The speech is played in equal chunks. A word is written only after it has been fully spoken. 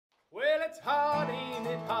it's hard, ain't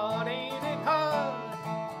it hard, ain't it hard?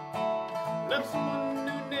 Love someone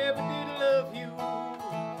who never did love you.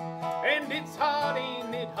 And it's hard,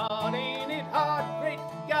 ain't it hard, ain't it hard? Great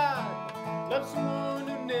God, love someone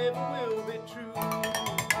who never will be true.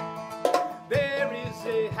 There is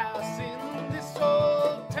a house in this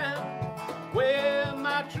old town where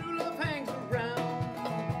my true love hangs around.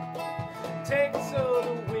 Takes all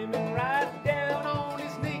the women right down on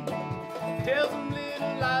his knee, tells them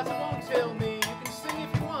little lies he won't tell me. You can sing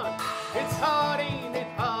if you want. It's hard, ain't it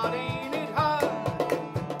hard, ain't it hard?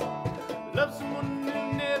 Love someone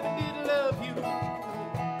who never did love you.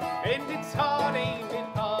 And it's hard, ain't it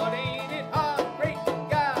hard, ain't it hard? Great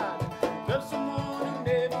God, love someone who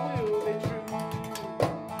never will be true.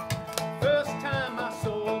 First time I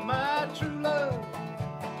saw my true love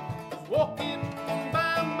was walking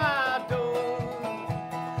by my door.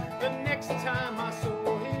 The next time I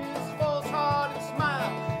saw his false hearted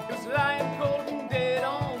smile, he was lying cold and dead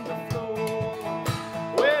on the floor.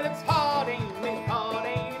 Well, it's hard, ain't it hard,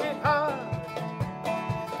 ain't it hard?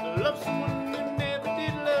 Love someone who never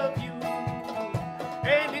did love you.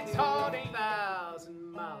 And it's hard, ain't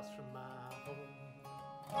 1,000 miles from my home.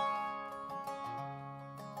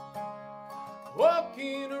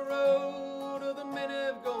 Walking a road other men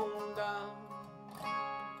have gone down,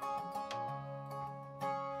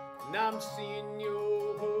 and I'm seeing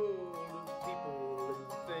your world of people and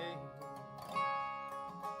things.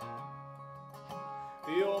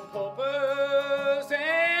 Your paupers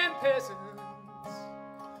and peasants,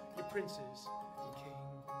 your princes and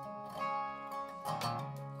kings.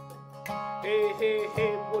 Hey, hey,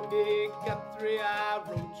 hey, Woody Guthrie, I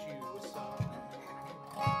wrote you a song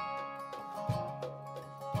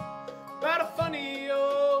about a funny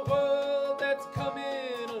old world that's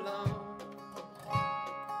coming along.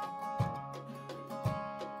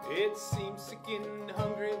 It seems sick and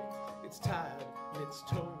hungry, it's tired and it's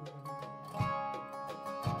torn.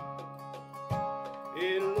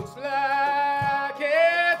 It looks like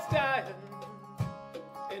it's dying,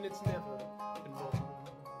 and it's never been born.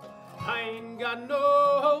 I ain't got no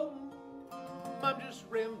home, I'm just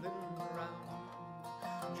rambling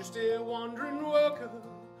around, just a wandering worker.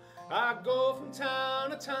 I go from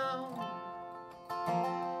town to town,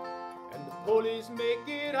 and the police make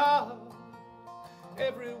it hard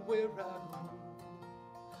everywhere I go.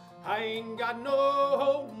 I ain't got no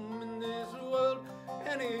home in this world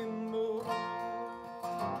anymore.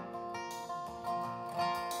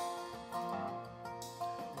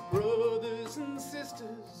 Brothers and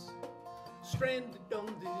sisters stranded on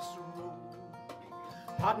this road,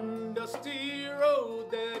 hot and dusty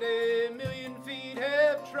road that 1,000,000 feet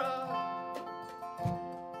have trod.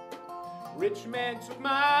 Rich man took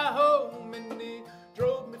my home and he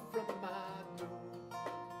drove me from my door.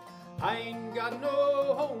 I ain't got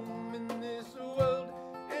no home in this world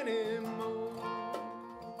anymore.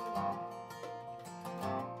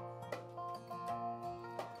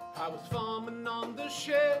 I was farming on the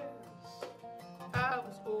shares, I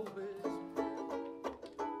was always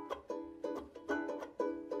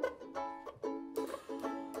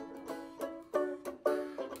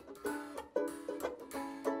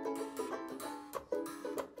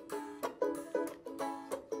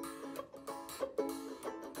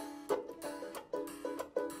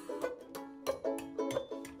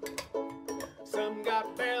some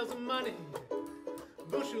got barrels of money,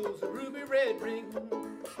 bushels of ruby red rings.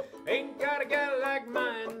 Ain't got a gal like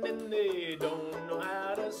mine, and they don't know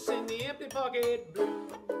how to sing the empty pocket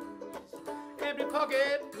blues. Empty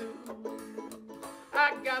pocket blues,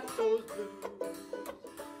 I got those blues.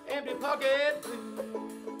 Empty pocket blues.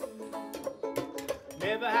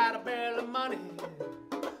 Never had a barrel of money,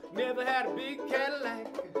 never had a big Cadillac.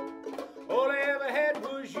 All I ever had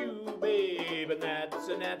was you, babe, and that's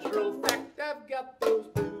a natural fact. I've got those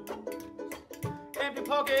blues. Empty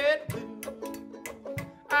pocket blues,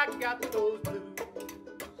 I got those blues.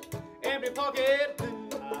 Empty pocket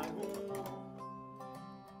blues. I want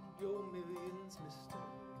your millions, mister.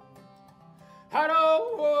 I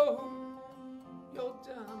don't want your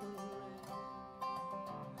diamond ring.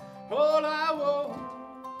 All I want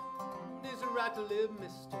is a right to live,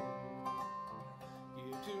 mister.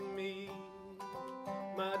 Give to me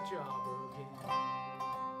my job again.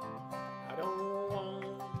 I don't want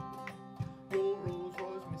your Rolls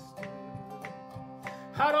Royce, mister.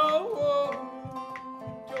 I don't want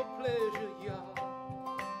your pleasure yacht.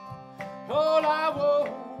 All I want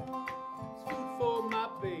is food for my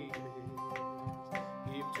babies.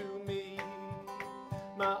 Give to me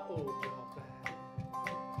my old job back.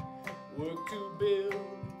 Work to build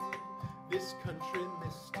this country,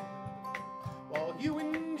 mister, while you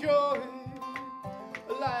enjoy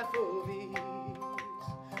a life of ease.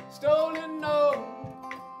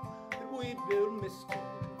 mister.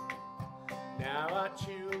 Now our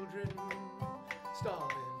children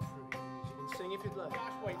starve and freeze. You can sing if you'd like. Josh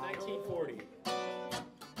White, 1940.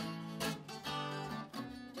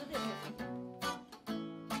 Do this.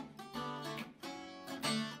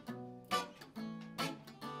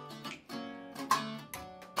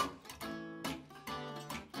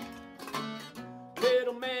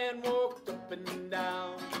 Little man walked up and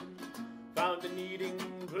down, found an eating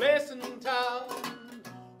place in town,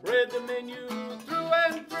 read the menu through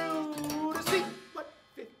and through to see what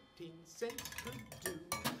 15 cents could do.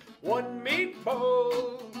 One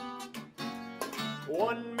meatball,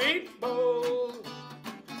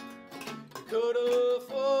 you could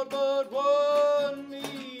afford but one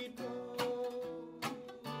meatball.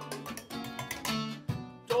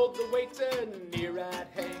 Told the waiter near at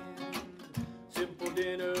hand, simple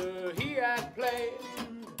dinner he had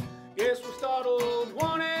planned. Guess we startled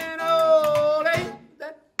one and all. Ain't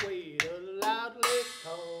that waiter loudly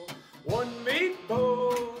called? One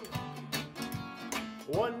meatball,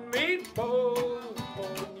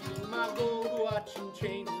 pawn you my gold watch and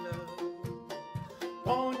chain, love.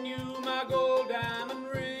 Pawn you my gold diamond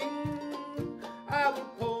ring. I will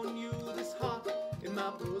pawn you this heart in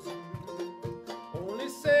my bosom. Only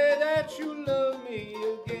say that you love me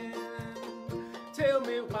again. Tell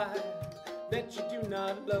me why that you do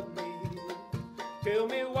not love me. Tell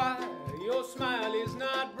me why your smile is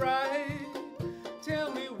not bright.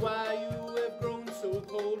 Tell me why you have grown so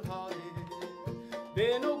cold-hearted.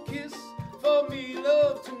 There's no kiss for me,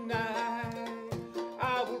 love, tonight.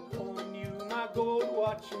 I will pawn you my gold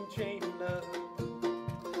watch and chain, love.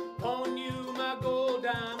 Pawn you my gold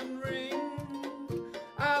diamond ring.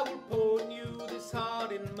 I will pawn you this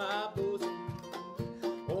heart in my bosom.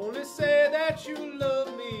 Only say that you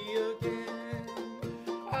love me again.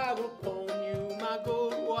 I will pawn you my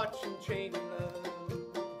gold watch and chain, love.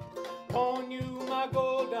 Pawn you my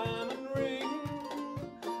gold diamond ring.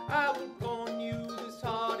 I will pawn you this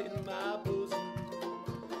heart in my bosom.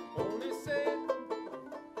 Only say.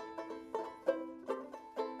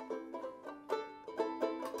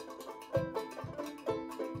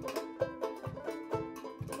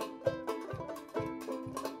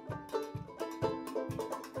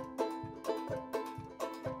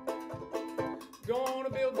 Gonna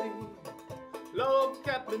build me log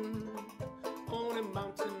cabin on a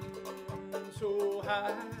mountain so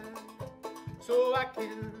high, so I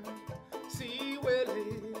can see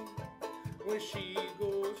Willie when she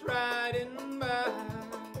goes riding by.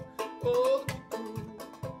 Oh, the cuckoo,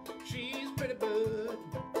 she's pretty bird.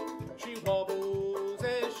 She wobbles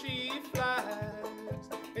as she flies,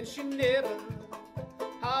 and she never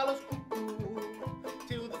hollers cuckoo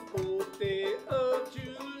till the 4th day of July.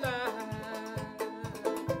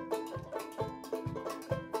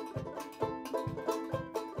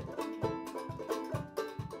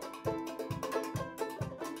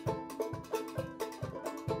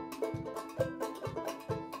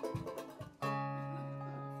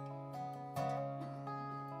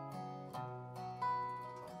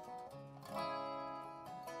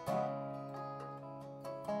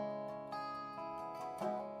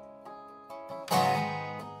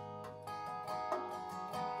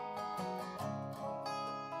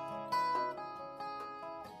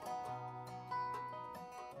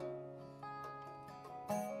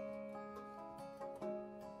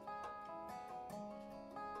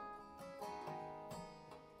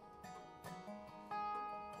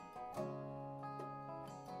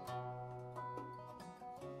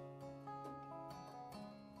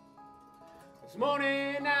 This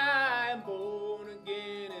morning I am born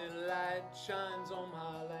again and light shines on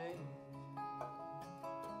my land.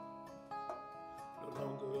 No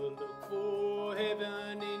longer look for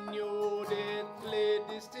heaven in your deathly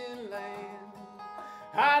distant land.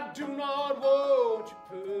 I do not want your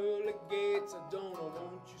pearly gates, I don't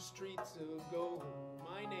want your streets of gold.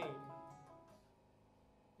 My name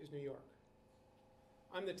is New York.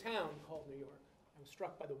 I'm the town called New York. I was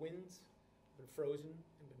struck by the winds, been frozen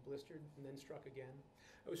and been blistered and then struck again.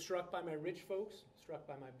 I was struck by my rich folks, struck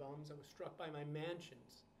by my bums. I was struck by my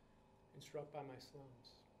mansions and struck by my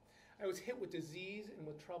slums. I was hit with disease and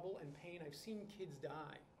with trouble and pain. I've seen kids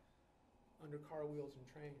die under car wheels and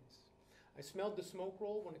trains. I smelled the smoke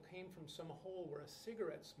roll when it came from some hole where a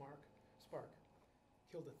cigarette spark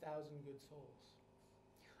killed 1,000 good souls.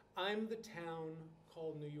 I'm the town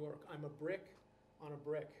called New York. I'm a brick on a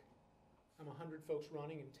brick. I'm 100 folks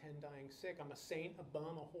running and 10 dying sick. I'm a saint, a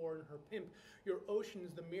bum, a whore, and her pimp. Your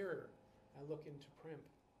ocean's the mirror I look into primp.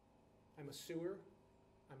 I'm a sewer,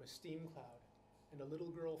 I'm a steam cloud, and a little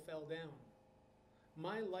girl fell down.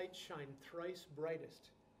 My lights shine thrice brightest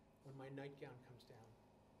when my nightgown comes down.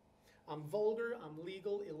 I'm vulgar, I'm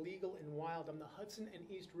legal, illegal, and wild. I'm the Hudson and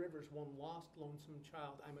East Rivers, one lost, lonesome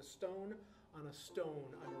child. I'm a stone on a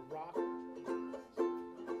stone, I'm a rock.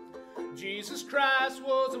 Jesus Christ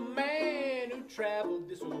was a man who traveled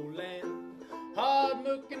this old land,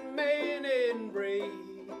 hard-looking man and brave.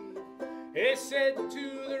 He said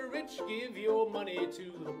to the rich, give your money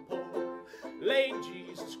to the poor, laid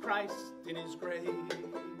Jesus Christ in his grave.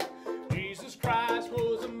 Jesus Christ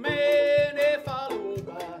was a man, a follower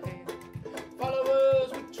by hand.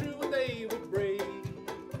 Followers were true and they were brave.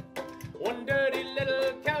 One dirty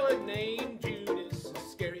little coward named Judas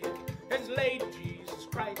Iscariot has laid Jesus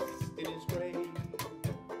Christ in his grave.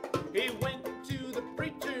 He went to the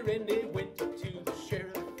preacher and he went to the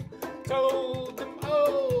sheriff, told them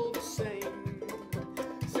all the same.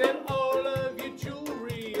 Sell all of your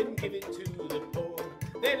jewelry and give it to the poor.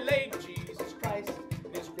 They laid Jesus Christ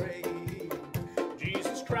in his grave.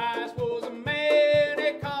 Jesus Christ was a man,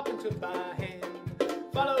 a carpenter by hand.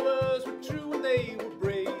 Followers were true and they were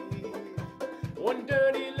brave. One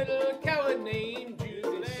dirty little coward named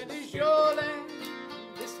Judas. This land is your land,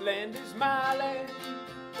 this land is my land.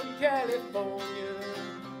 From California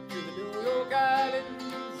to the New York Islands,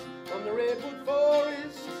 from the Redwood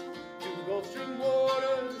Forest to the Gulf Stream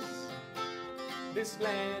waters, this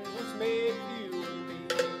land was made for you and me.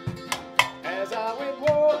 As I went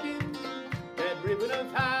walking that ribbon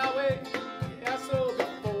of highway, I saw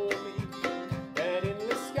before me that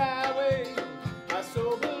endless skyway. I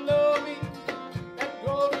saw below me that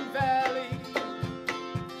golden valley.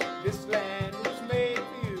 This land was made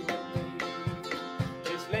for you and me.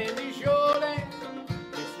 This land is your land,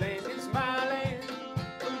 this land is my land.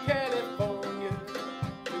 From California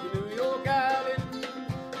to the New York Island,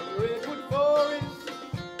 from the Redwood Forest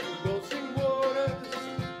to the Gulf Stream waters,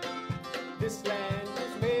 this land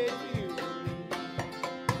was made for you and me.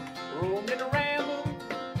 Roamed and rambled,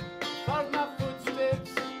 followed my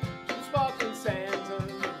footsteps to the sparkling sands of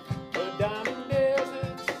the diamond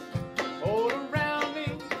deserts. All around me,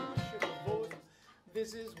 shook a voice,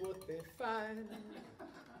 this is what they find.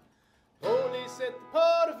 Holy set the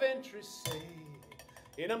port of entry say,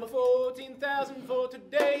 in number 14,000 for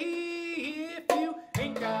today. If you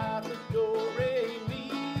ain't got the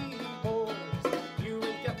do-re-mi, boys, you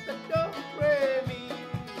ain't got the do-re-mi.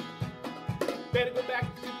 Better go back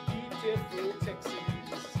to beautiful Texas,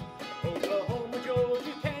 Oklahoma,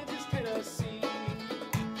 Georgia, Kansas, Tennessee.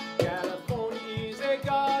 California is a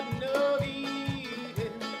garden of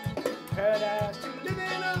Eden, paradise to live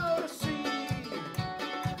in or to see.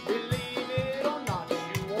 Believe it or not,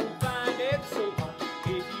 you won't find it so hot if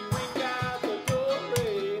you ain't got the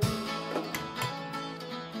do-re-mi.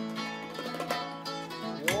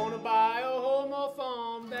 Wanna buy a home or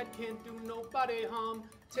farm that can't do nobody harm?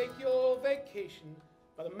 Take your vacation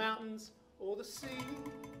by the mountains or the sea.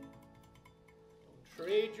 Don't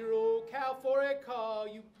trade your old cow for a car.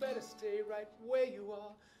 You better stay right where you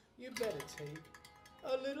are. You better take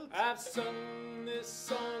a little time. I've sung this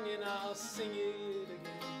song and I'll sing it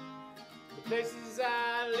again. The places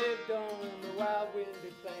I lived on the wild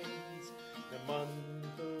windy plains, the month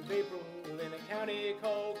of April in a county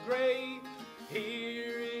called Gray.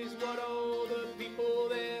 Here is what all the people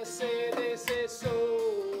there say. They say, so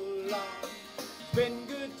long, it's been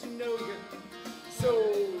good to know you. So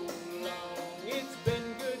long, it's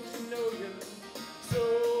been good to know you. So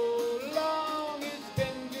long, it's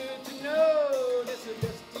been good to know this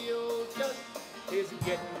dusty old dust is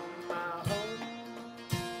getting my home.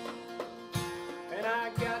 And I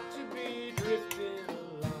got to be drifting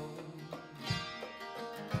along.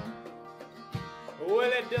 Well,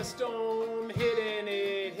 that dust storm hit and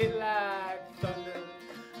it hit like thunder.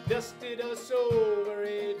 Dusted us over,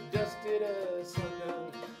 it dusted us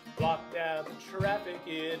under. Blocked out the traffic,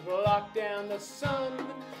 it blocked down the sun.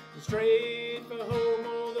 Straight for home,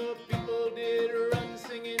 all the people did run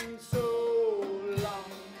singing so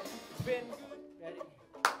long. It's been good.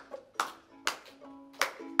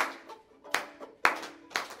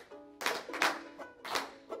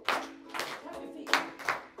 Ready?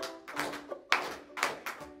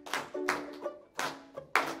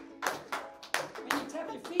 When you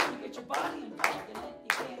tap your feet, you get your body involved in it. You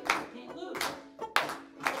can't lose.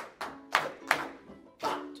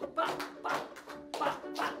 Bop, bop, bop,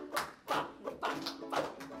 bop, bop, bop, bop,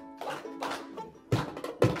 bop.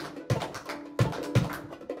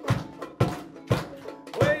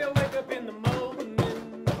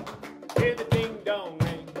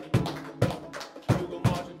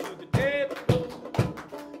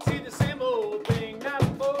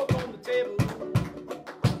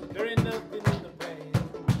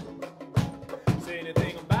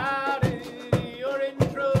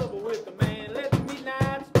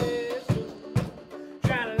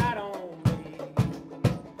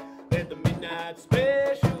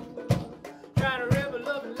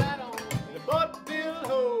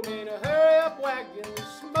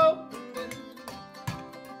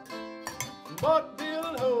 bought Bill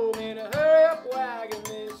home in a hurry-up wagon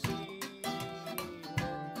this evening.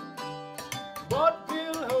 Bought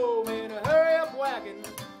Bill home in a hurry-up wagon.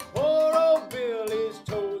 Poor old Bill, his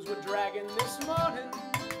toes were dragging this morning,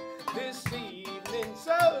 this evening,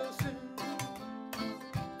 so soon,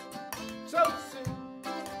 so soon.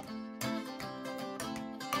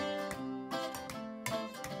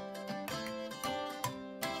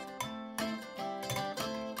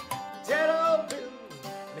 Tell old Bill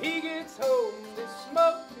when he gets home this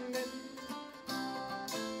morning.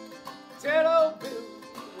 Tell old Bill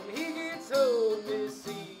when he gets home this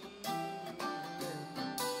evening.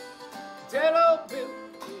 Tell old Bill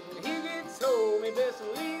when he gets home he best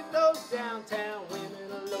leave those downtown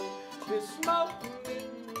women alone this morning,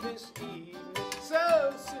 this evening,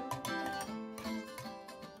 so soon,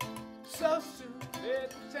 so soon. Let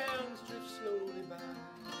the towns drift slowly by.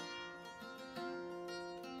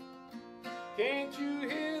 Can't you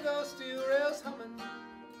hear those steel rails humming?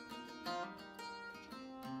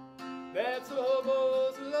 That's a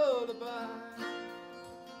hobo's lullaby.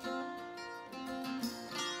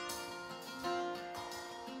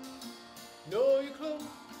 Know your clothes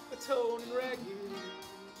are torn and ragged,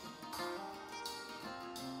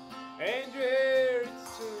 and your hair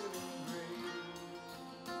it's turning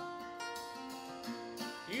gray.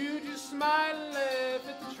 You just smile and laugh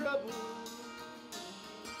at the trouble.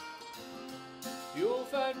 You'll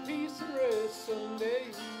find peace and rest someday.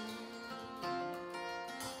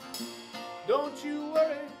 Don't you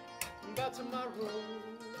worry about tomorrow.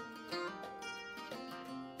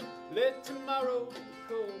 Let tomorrow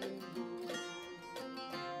come and go.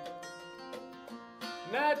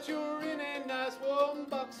 Night you're in a nice warm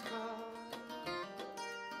boxcar,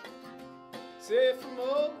 safe from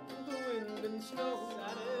all the wind and snow.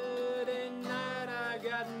 Saturday night I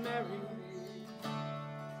got married.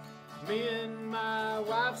 Me and my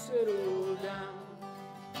wife settled down.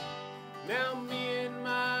 Now me and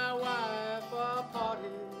my wife are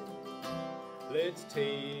parted. Let's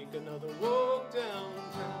take another walk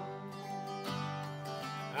downtown.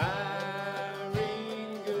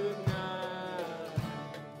 Irene, good night.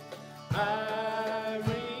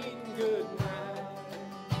 Irene, good night.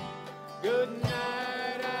 Good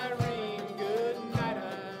night, Irene. Good night,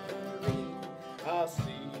 Irene. I'll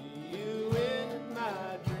see you in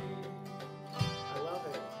my dream. I love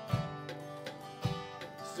it.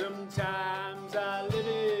 Sometimes I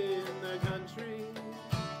live in the country.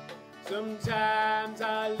 Sometimes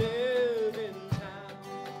I live in town.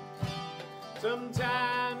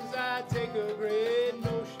 Sometimes I take a great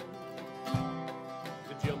notion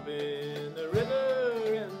to jump in the river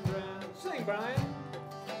and drown. Sing, Brian.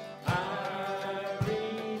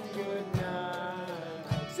 Irene, good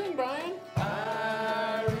night. Sing, Brian.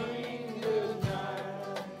 Irene, good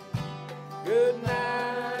night. Good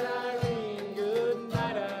night, Irene. Good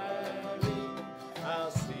night, Irene.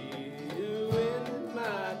 I'll see you in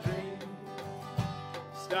my dream.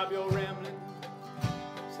 Stop your rambling.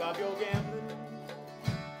 Stop your gambling.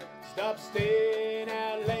 Stop staying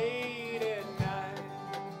out late at night.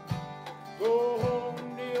 Go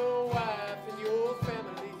home to your wife and your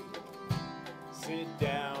family. Sit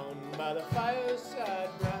down by the fireside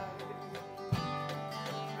bright.